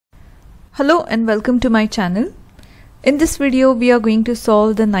Hello and welcome to my channel. In this video we are going to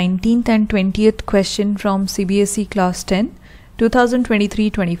solve the 19th and 20th question from CBSE class 10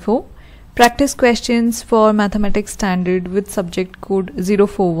 2023-24 practice questions for mathematics standard with subject code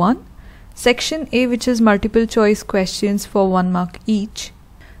 041 section A, which is multiple choice questions for 1 mark each.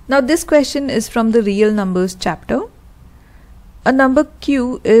 Now this question is from the real numbers chapter. A number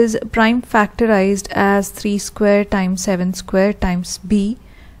q is prime factorized as 3 square times 7 square times b,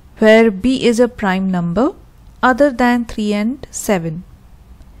 where b is a prime number other than 3 and 7.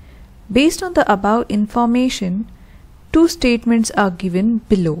 Based on the above information, two statements are given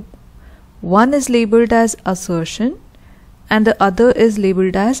below. One is labeled as assertion and the other is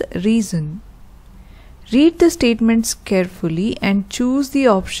labeled as reason. Read the statements carefully and choose the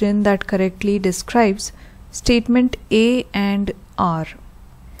option that correctly describes statement A and R.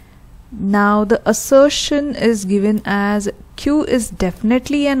 Now the assertion is given as q is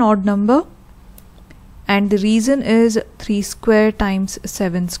definitely an odd number and the reason is 3 square times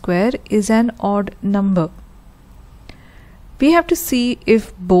 7 square is an odd number. We have to see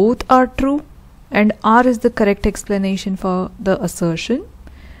if both are true and R is the correct explanation for the assertion.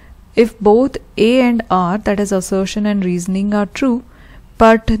 If both A and R, that is assertion and reasoning, are true,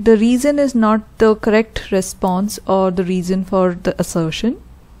 but the reason is not the correct response or the reason for the assertion,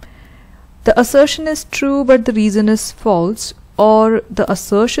 the assertion is true but the reason is false, or the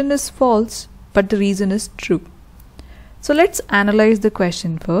assertion is false but the reason is true. So let's analyze the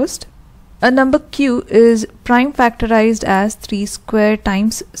question first. A number q is prime factorized as 3 square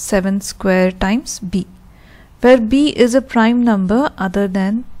times 7 square times b, where b is a prime number other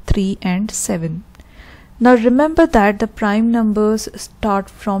than 3 and 7. Now remember that the prime numbers start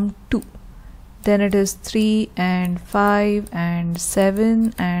from 2. Then it is 3 and 5 and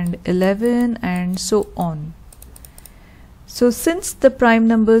 7 and 11 and so on. So since the prime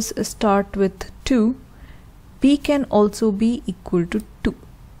numbers start with 2, b can also be equal to 2.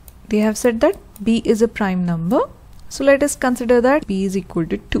 They have said that b is a prime number. So let us consider that b is equal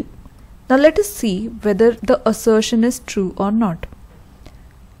to 2. Now let us see whether the assertion is true or not.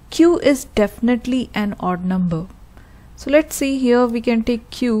 Q is definitely an odd number. So let's see here, we can take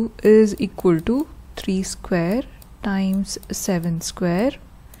q is equal to 3 square times 7 square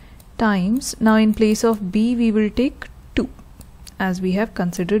times, now in place of b we will take 2 as we have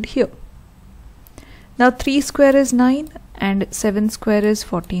considered here. Now 3 square is 9 and 7 square is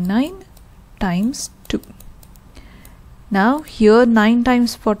 49 times 2. Now here 9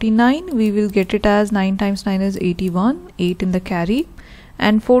 times 49, we will get it as 9 times 9 is 81, 8 in the carry,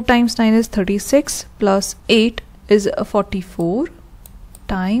 and 4 times 9 is 36 plus 8 is 44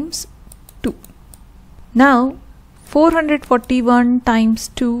 times 2. Now 441 times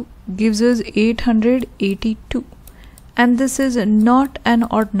 2 gives us 882, and this is not an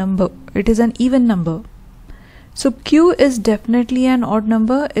odd number, it is an even number. So q is definitely an odd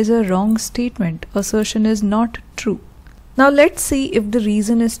number is a wrong statement. Assertion is not true. Now let's see if the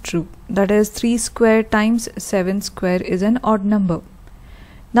reason is true, that is 3 square times 7 square is an odd number.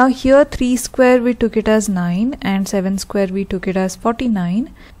 Now here 3 square we took it as 9 and 7 square we took it as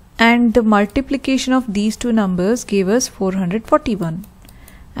 49, and the multiplication of these two numbers gave us 441,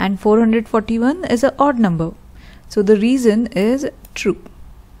 and 441 is an odd number. So the reason is true.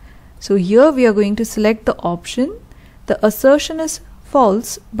 So here we are going to select the option, the assertion is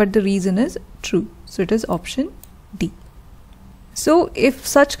false but the reason is true. So it is option D. So if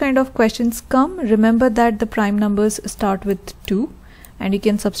such kind of questions come, remember that the prime numbers start with 2. And you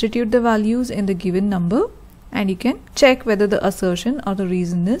can substitute the values in the given number and you can check whether the assertion or the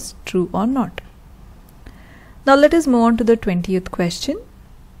reason is true or not. Now let us move on to the 20th question.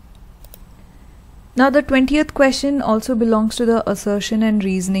 Now the 20th question also belongs to the assertion and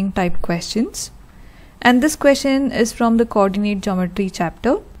reasoning type questions. And this question is from the coordinate geometry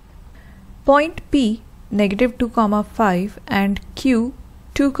chapter. Point P -2, 5 and Q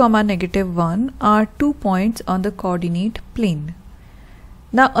 2, -1 are 2 points on the coordinate plane.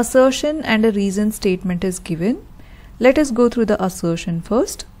 Now assertion and a reason statement is given. Let us go through the assertion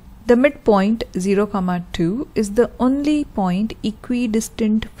first. The midpoint 0, 2 is the only point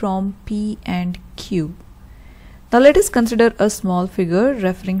equidistant from P and Q. Now let us consider a small figure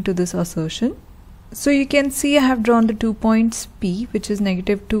referring to this assertion. So you can see I have drawn the 2 points P, which is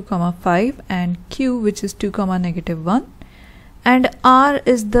 -2, 5 and Q, which is 2, -1. And R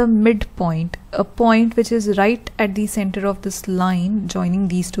is the midpoint, a point which is right at the center of this line joining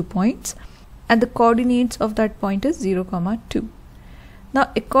these 2 points, and the coordinates of that point is 0, 2. Now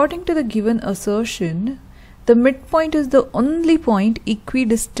according to the given assertion, the midpoint is the only point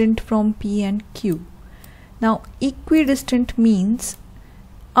equidistant from P and Q. Now equidistant means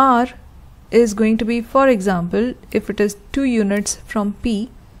R is going to be, for example, if it is 2 units from P,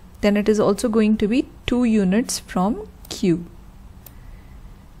 then it is also going to be 2 units from Q.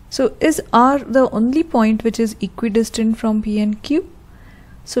 So is R the only point which is equidistant from P and Q?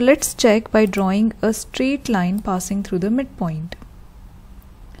 So let's check by drawing a straight line passing through the midpoint.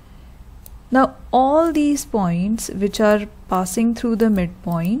 Now all these points which are passing through the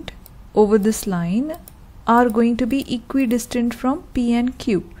midpoint over this line are going to be equidistant from P and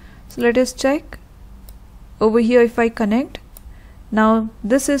Q. So let us check. Over here, if I connect, now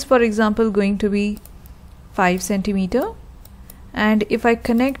this is, for example, going to be 5 centimeter, and if I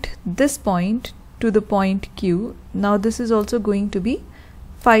connect this point to the point Q, now this is also going to be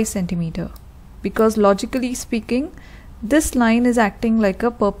 5 centimeter, because logically speaking this line is acting like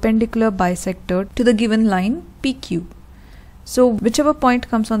a perpendicular bisector to the given line PQ. So whichever point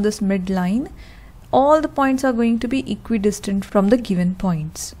comes on this midline, all the points are going to be equidistant from the given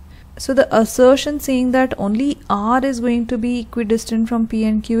points. So the assertion saying that only R is going to be equidistant from P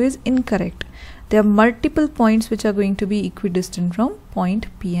and Q is incorrect. There are multiple points which are going to be equidistant from point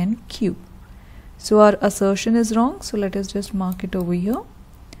P and Q. So our assertion is wrong. So let us just mark it over here.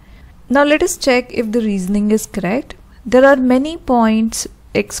 Now let us check if the reasoning is correct. There are many points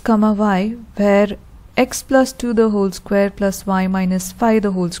x comma y where x plus 2 the whole square plus y minus 5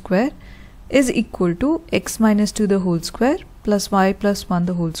 the whole square is equal to x minus 2 the whole square plus y plus 1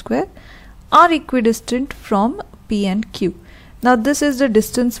 the whole square are equidistant from P and Q. Now this is the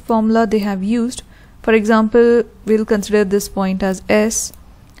distance formula they have used. For example, we'll consider this point as S.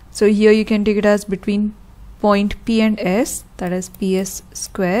 So here you can take it as between point P and S, that is PS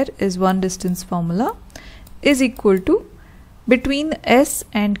square is one distance formula, is equal to between S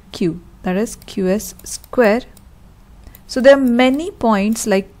and Q, that is QS square. So there are many points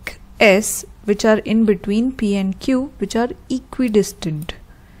like S which are in between P and Q which are equidistant.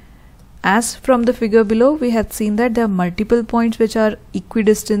 As from the figure below, we had seen that there are multiple points which are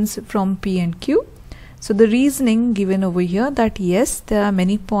equidistant from P and Q. So the reasoning given over here that yes, there are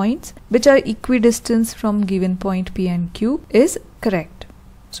many points which are equidistant from given point P and Q is correct.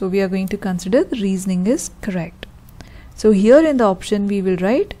 So we are going to consider the reasoning is correct. So here in the option we will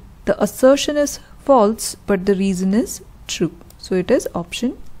write the assertion is false but the reason is true. So it is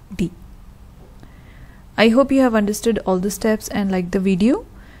option D. I hope you have understood all the steps and liked the video.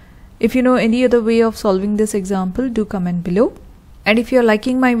 If you know any other way of solving this example, do comment below. And if you are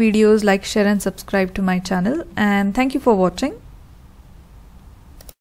liking my videos, like, share and subscribe to my channel. And thank you for watching.